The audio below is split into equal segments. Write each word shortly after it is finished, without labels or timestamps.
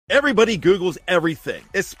Everybody Googles everything,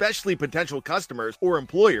 especially potential customers or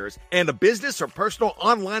employers, and a business or personal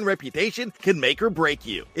online reputation can make or break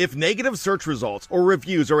you. If negative search results or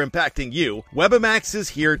reviews are impacting you, Webamax is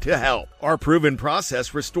here to help. Our proven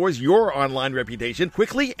process restores your online reputation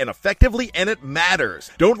quickly and effectively, and it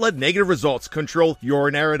matters. Don't let negative results control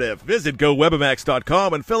your narrative. Visit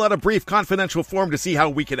GoWebamax.com and fill out a brief confidential form to see how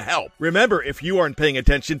we can help. Remember, if you aren't paying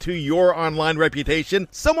attention to your online reputation,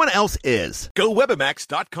 someone else is.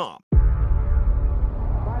 GoWebamax.com.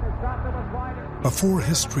 Before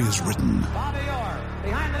history is written,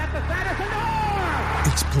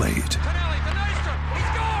 it's played.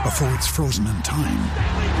 Before it's frozen in time,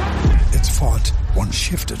 it's fought one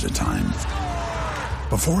shift at a time.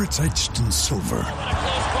 Before it's etched in silver,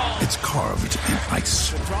 it's carved in ice.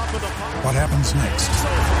 What happens next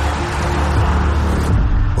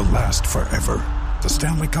will last forever. The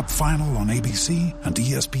Stanley Cup Final on ABC and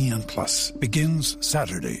ESPN Plus begins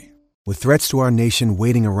Saturday. With threats to our nation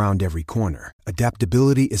waiting around every corner,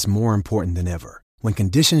 adaptability is more important than ever. When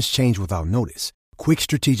conditions change without notice, quick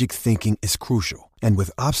strategic thinking is crucial. And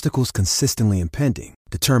with obstacles consistently impending,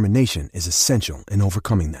 determination is essential in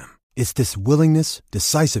overcoming them. It's this willingness,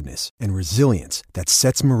 decisiveness, and resilience that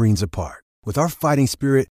sets Marines apart. With our fighting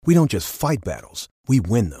spirit, we don't just fight battles, we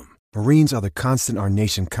win them. Marines are the constant our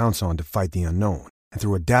nation counts on to fight the unknown. And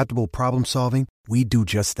through adaptable problem solving, we do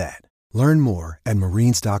just that. Learn more at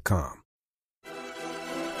Marines.com.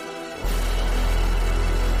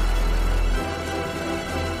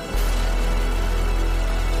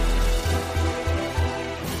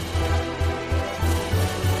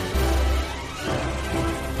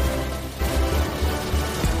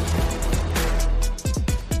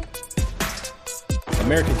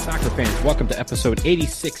 American soccer fans, welcome to episode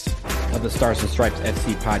 86 of the Stars and Stripes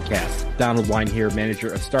FC podcast. Donald Wine here,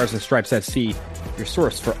 manager of Stars and Stripes FC, your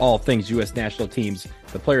source for all things U.S. national teams,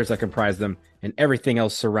 the players that comprise them, and everything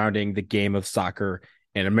else surrounding the game of soccer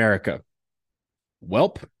in America.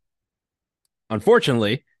 Welp,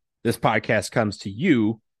 unfortunately, this podcast comes to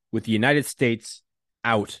you with the United States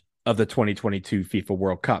out of the 2022 FIFA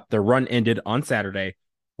World Cup. Their run ended on Saturday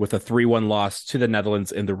with a 3-1 loss to the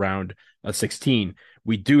Netherlands in the round of 16.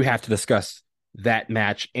 We do have to discuss that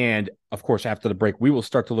match. And of course, after the break, we will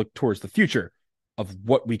start to look towards the future of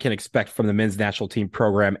what we can expect from the men's national team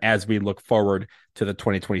program as we look forward to the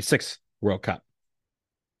 2026 World Cup.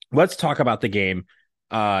 Let's talk about the game.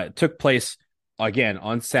 It took place again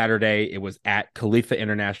on Saturday. It was at Khalifa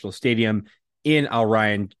International Stadium in Al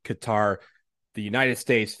Ryan, Qatar. The United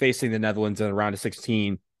States facing the Netherlands in the round of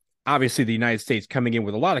 16. Obviously, the United States coming in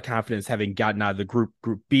with a lot of confidence, having gotten out of the Group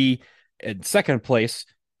B in second place,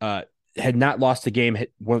 had not lost a game,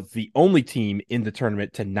 was the only team in the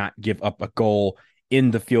tournament to not give up a goal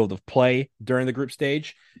in the field of play during the group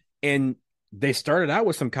stage. And they started out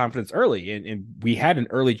with some confidence early, and we had an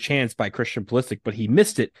early chance by Christian Pulisic, but he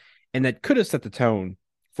missed it, and that could have set the tone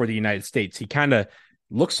for the United States. He kind of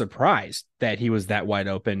looked surprised that he was that wide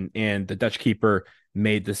open, and the Dutch keeper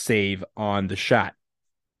made the save on the shot.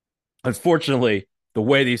 Unfortunately, the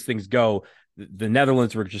way these things go, the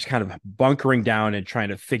Netherlands were just kind of bunkering down and trying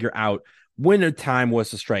to figure out when a time was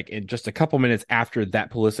to strike. And just a couple minutes after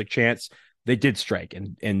that Pulisic chance, they did strike.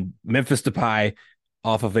 And Memphis Depay,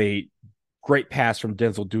 off of a great pass from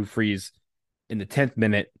Denzel Dumfries in the 10th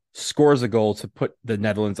minute, scores a goal to put the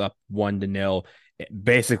Netherlands up 1-0.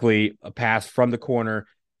 Basically, a pass from the corner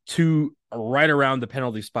to right around the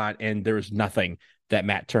penalty spot, and there was nothing that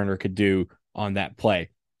Matt Turner could do on that play.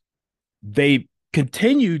 They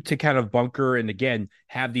continued to kind of bunker and, again,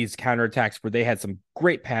 have these counterattacks where they had some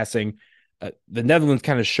great passing. The Netherlands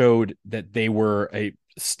kind of showed that they were a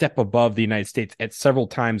step above the United States at several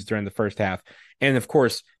times during the first half. And, of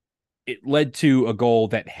course, it led to a goal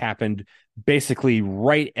that happened basically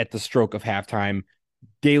right at the stroke of halftime.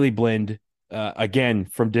 Daley Blind, again,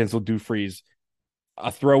 from Denzel Dumfries,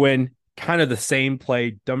 a throw-in, kind of the same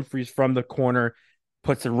play. Dumfries from the corner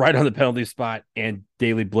puts it right on the penalty spot, and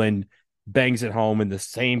Daley Blind bangs it home in the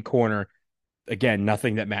same corner. Again,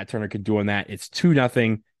 nothing that Matt Turner could do on that. It's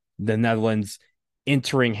 2-0, the Netherlands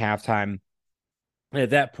entering halftime. And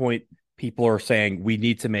at that point, people are saying we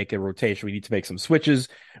need to make a rotation. We need to make some switches.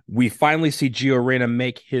 We finally see Gio Reyna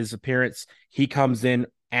make his appearance. He comes in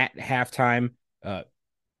at halftime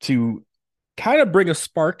to kind of bring a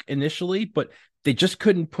spark initially, but they just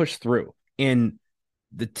couldn't push through. And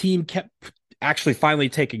the team kept actually finally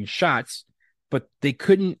taking shots, but they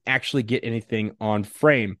couldn't actually get anything on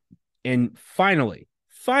frame. And finally,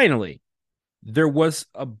 there was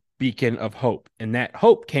a beacon of hope. And that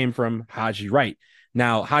hope came from Haji Wright.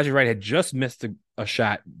 Now, Haji Wright had just missed a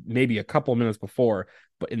shot maybe a couple of minutes before,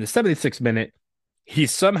 but in the 76th minute, He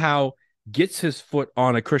somehow gets his foot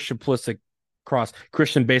on a Christian Pulisic cross.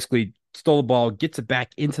 Christian basically stole the ball, gets it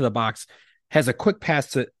back into the box, has a quick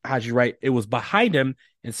pass to Haji Wright. It was behind him,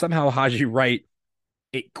 and somehow Haji Wright,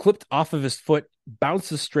 it clipped off of his foot,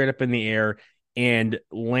 bounces straight up in the air, and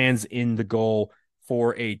lands in the goal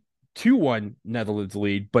for a 2-1 Netherlands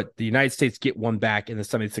lead. But the United States get one back in the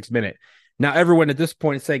 76th minute. Now, everyone at this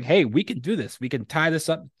point is saying, hey, we can do this. We can tie this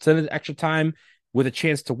up, send it extra time with a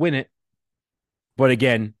chance to win it. But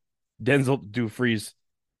again, Denzel Dumfries,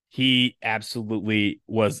 he absolutely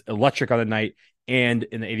was electric on the night. And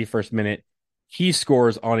in the 81st minute, he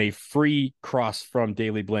scores on a free cross from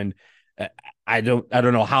Daley Blind. I don't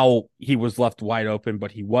know how he was left wide open,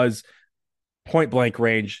 but he was point blank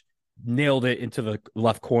range, nailed it into the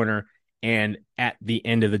left corner. And at the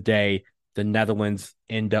end of the day, the Netherlands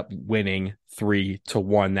end up winning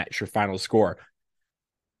 3-1. That's your final score.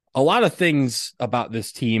 A lot of things about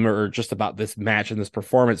this team, or just about this match and this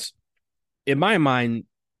performance, in my mind,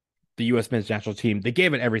 the U.S. men's national team, they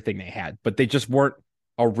gave it everything they had, but they just weren't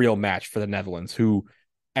a real match for the Netherlands, who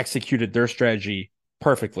executed their strategy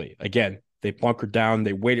perfectly. Again, they bunkered down,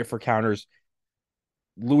 they waited for counters.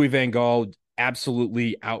 Louis van Gaal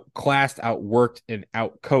absolutely outclassed, outworked, and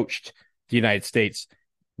outcoached the United States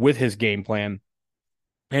with his game plan.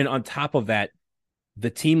 And on top of that, the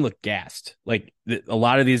team looked gassed. Like a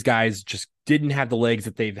lot of these guys just didn't have the legs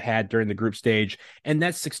that they've had during the group stage. And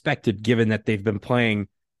that's expected given that they've been playing,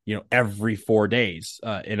 every 4 days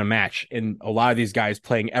in a match. And a lot of these guys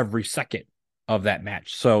playing every second of that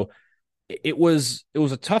match. So it was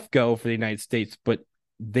a tough go for the United States, but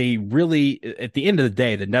they really, at the end of the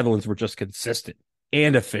day, the Netherlands were just consistent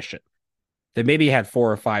and efficient. They maybe had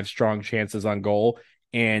 4 or 5 strong chances on goal,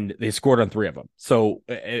 and they scored on 3 of them. So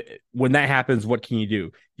when that happens, what can you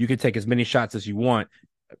do? You can take as many shots as you want,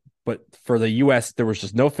 but for the U.S., there was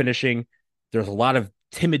just no finishing. There's a lot of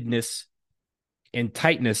timidness and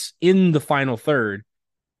tightness in the final third.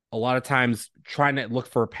 A lot of times trying to look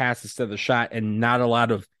for a pass instead of the shot, and not a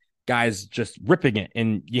lot of guys just ripping it.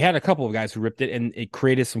 And you had a couple of guys who ripped it, and it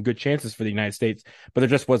created some good chances for the United States, but there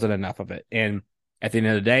just wasn't enough of it. And at the end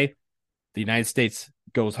of the day, the United States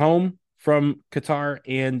goes home from Qatar,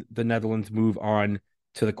 and the Netherlands move on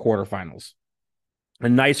to the quarterfinals. A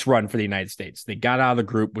nice run for the United States. They got out of the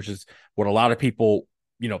group, which is what a lot of people,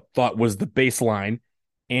 thought was the baseline,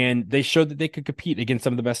 and they showed that they could compete against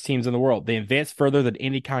some of the best teams in the world. They advanced further than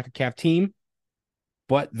any CONCACAF team,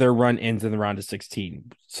 but their run ends in the round of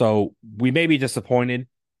 16. So we may be disappointed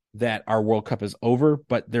that our World Cup is over,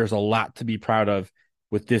 but there's a lot to be proud of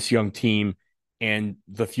with this young team, and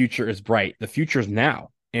the future is bright. The future is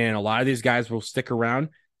now. And a lot of these guys will stick around.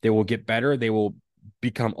 They will get better. They will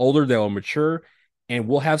become older. They will mature. And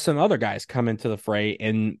we'll have some other guys come into the fray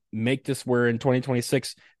and make this where in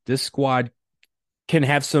 2026, this squad can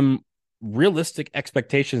have some realistic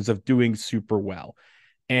expectations of doing super well.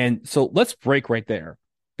 And so let's break right there,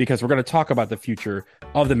 because we're going to talk about the future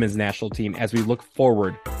of the men's national team as we look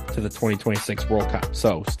forward to the 2026 World Cup.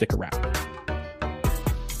 So stick around.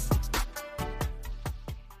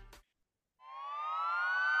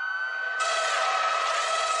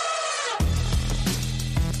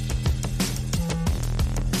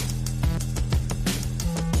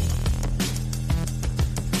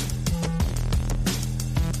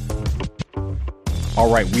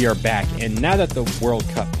 All right, we are back. And now that the World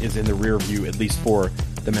Cup is in the rear view, at least for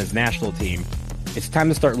the men's national team, it's time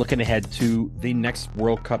to start looking ahead to the next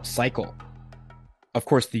World Cup cycle. Of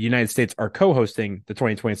course, the United States are co-hosting the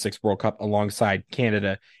 2026 World Cup alongside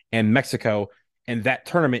Canada and Mexico, and that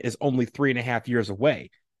tournament is only 3.5 years away.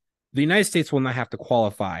 The United States will not have to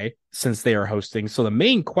qualify since they are hosting. So the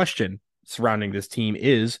main question surrounding this team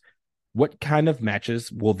is, what kind of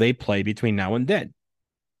matches will they play between now and then?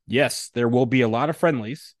 Yes, there will be a lot of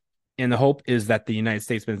friendlies, and the hope is that the United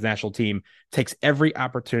States men's national team takes every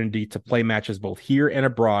opportunity to play matches both here and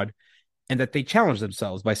abroad, and that they challenge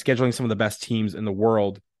themselves by scheduling some of the best teams in the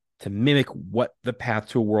world to mimic what the path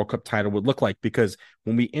to a World Cup title would look like. Because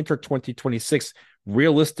when we enter 2026,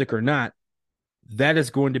 realistic or not, that is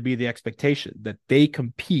going to be the expectation, that they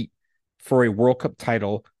compete for a World Cup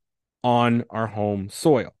title on our home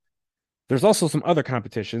soil. There's also some other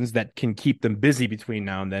competitions that can keep them busy between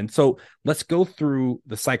now and then. So let's go through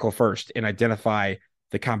the cycle first and identify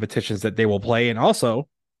the competitions that they will play and also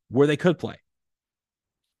where they could play.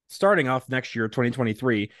 Starting off next year,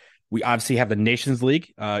 2023, we obviously have the Nations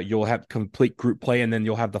League. You'll have complete group play, and then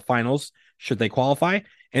you'll have the finals should they qualify.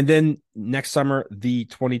 And then next summer, the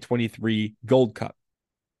 2023 Gold Cup.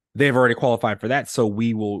 They've already qualified for that, so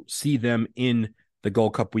we will see them in the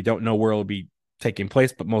Gold Cup. We don't know where it'll be taking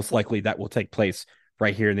place, but most likely that will take place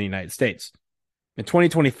right here in the United States. In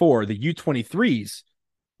 2024, the U23s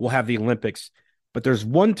will have the Olympics, but there's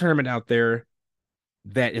one tournament out there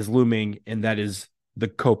that is looming, and that is the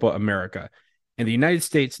Copa America. And the United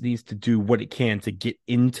States needs to do what it can to get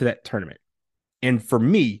into that tournament. And for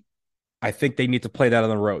me, I think they need to play that on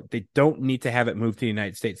the road. They don't need to have it moved to the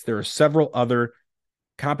United States. There are several other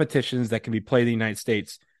competitions that can be played in the United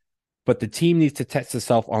States, but the team needs to test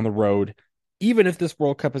itself on the road. Even if this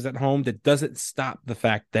World Cup is at home, that doesn't stop the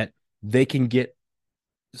fact that they can get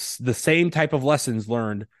the same type of lessons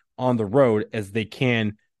learned on the road as they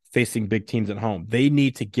can facing big teams at home. They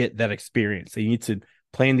need to get that experience. They need to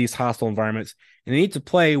play in these hostile environments, and they need to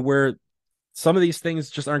play where some of these things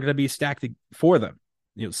just aren't going to be stacked for them.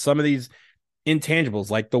 Some of these intangibles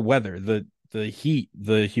like the weather, the heat,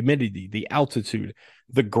 the humidity, the altitude,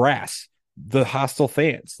 the grass, the hostile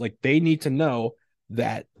fans, like they need to know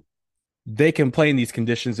that they can play in these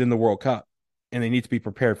conditions in the World Cup, and they need to be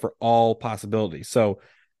prepared for all possibilities. So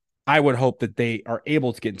I would hope that they are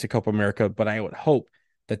able to get into Copa America, but I would hope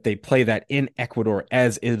that they play that in Ecuador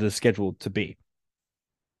as it is scheduled to be.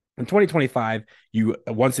 In 2025, you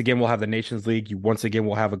once again will have the Nations League. You once again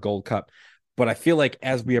will have a Gold Cup. But I feel like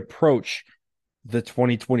as we approach the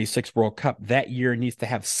 2026 World Cup, that year needs to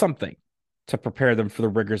have something to prepare them for the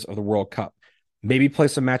rigors of the World Cup. Maybe play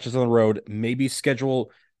some matches on the road. Maybe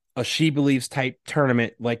schedule a She Believes type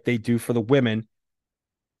tournament like they do for the women.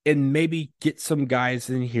 And maybe get some guys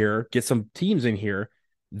in here, get some teams in here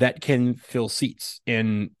that can fill seats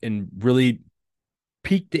and really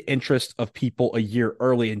pique the interest of people a year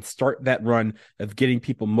early and start that run of getting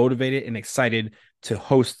people motivated and excited to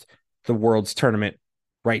host the world's tournament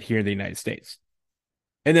right here in the United States.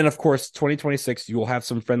 And then, of course, 2026, you will have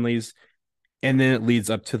some friendlies, and then it leads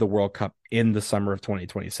up to the World Cup in the summer of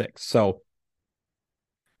 2026. So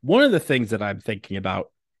one of the things that I'm thinking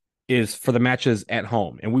about is for the matches at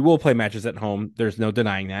home, and we will play matches at home. There's no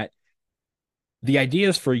denying that. The idea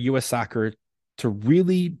is for U.S. Soccer to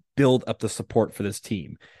really build up the support for this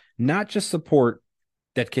team, not just support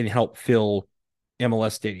that can help fill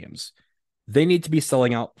MLS stadiums. They need to be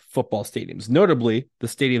selling out football stadiums, notably the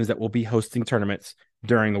stadiums that will be hosting tournaments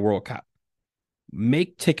during the World Cup.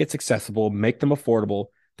 Make tickets accessible, make them affordable.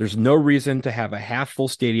 There's no reason to have a half full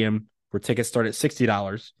stadium where tickets start at $60,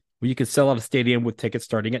 where you can sell out a stadium with tickets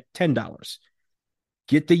starting at $10.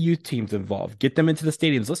 Get the youth teams involved, get them into the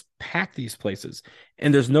stadiums. Let's pack these places.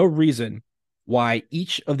 And there's no reason why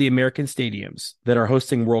each of the American stadiums that are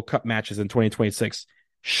hosting World Cup matches in 2026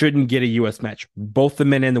 shouldn't get a U.S. match, both the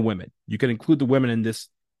men and the women. You can include the women in this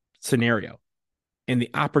scenario, and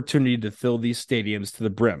the opportunity to fill these stadiums to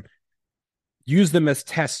the brim. Use them as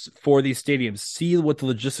tests for these stadiums. See what the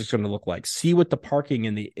logistics are going to look like. See what the parking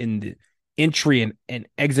in the entry and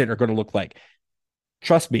exit are going to look like.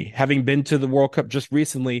 Trust me, having been to the World Cup just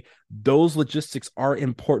recently, those logistics are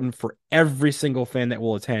important for every single fan that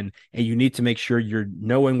will attend, and you need to make sure you're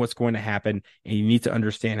knowing what's going to happen, and you need to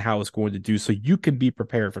understand how it's going to do so you can be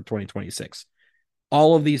prepared for 2026.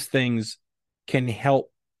 All of these things can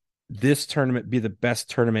help this tournament be the best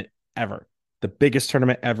tournament ever, the biggest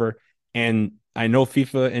tournament ever, and I know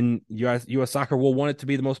FIFA and US Soccer will want it to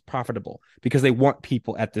be the most profitable because they want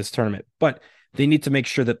people at this tournament, but they need to make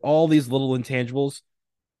sure that all these little intangibles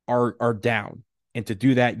are down. And to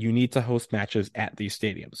do that, you need to host matches at these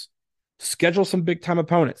stadiums. Schedule some big time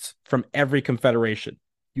opponents from every confederation.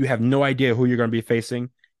 You have no idea who you're going to be facing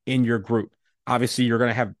in your group. Obviously, you're going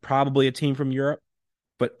to have probably a team from Europe,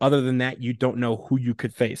 but other than that, you don't know who you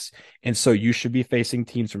could face. And so you should be facing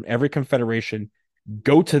teams from every confederation.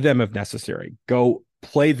 Go to them if necessary. Go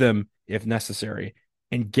play them if necessary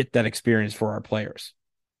and get that experience for our players.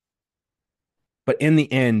 But in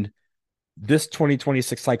the end, this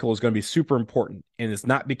 2026 cycle is going to be super important. And it's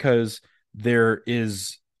not because there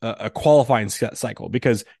is a qualifying cycle,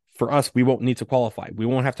 because for us, we won't need to qualify. We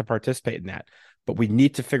won't have to participate in that. But we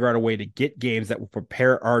need to figure out a way to get games that will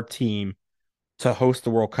prepare our team to host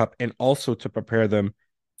the World Cup and also to prepare them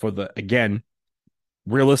for the, again,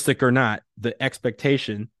 realistic or not, the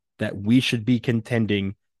expectation that we should be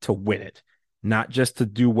contending to win it, not just to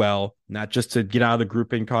do well, not just to get out of the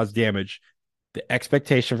group and cause damage. The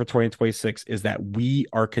expectation for 2026 is that we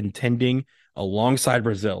are contending alongside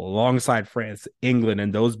Brazil, alongside France, England,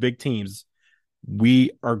 and those big teams.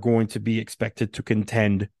 We are going to be expected to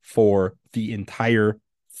contend for the entire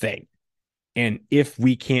thing. And if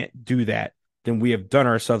we can't do that, then we have done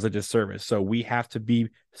ourselves a disservice. So we have to be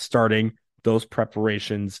starting those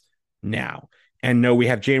preparations now. And no, we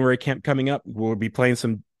have January camp coming up. We'll be playing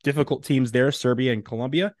some difficult teams there, Serbia and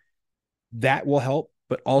Colombia. That will help.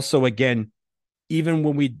 But also, again, even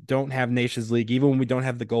when we don't have Nations League, even when we don't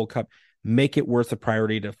have the Gold Cup, make it worth a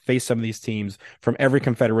priority to face some of these teams from every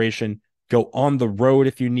confederation. Go on the road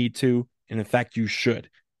if you need to. And in fact, you should,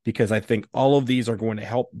 because I think all of these are going to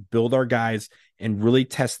help build our guys and really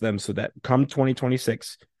test them so that come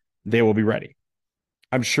 2026, they will be ready.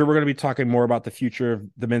 I'm sure we're going to be talking more about the future of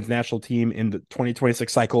the men's national team in the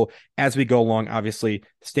 2026 cycle as we go along. Obviously,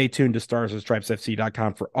 stay tuned to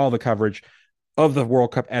starsandstripesfc.com for all the coverage of the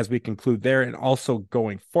World Cup as we conclude there. And also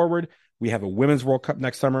going forward, we have a Women's World Cup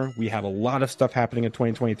next summer. We have a lot of stuff happening in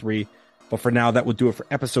 2023. But for now, that will do it for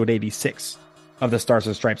episode 86 of the Stars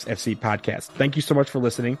and Stripes FC podcast. Thank you so much for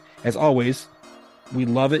listening. As always, we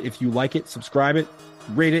love it. If you like it, subscribe it,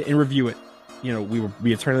 rate it, and review it. We will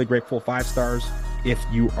be eternally grateful. 5 stars if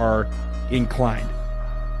you are inclined.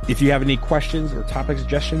 If you have any questions or topic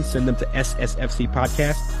suggestions, send them to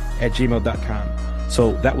ssfcpodcast@gmail.com.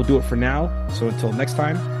 So that will do it for now. So until next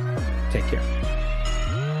time, take care.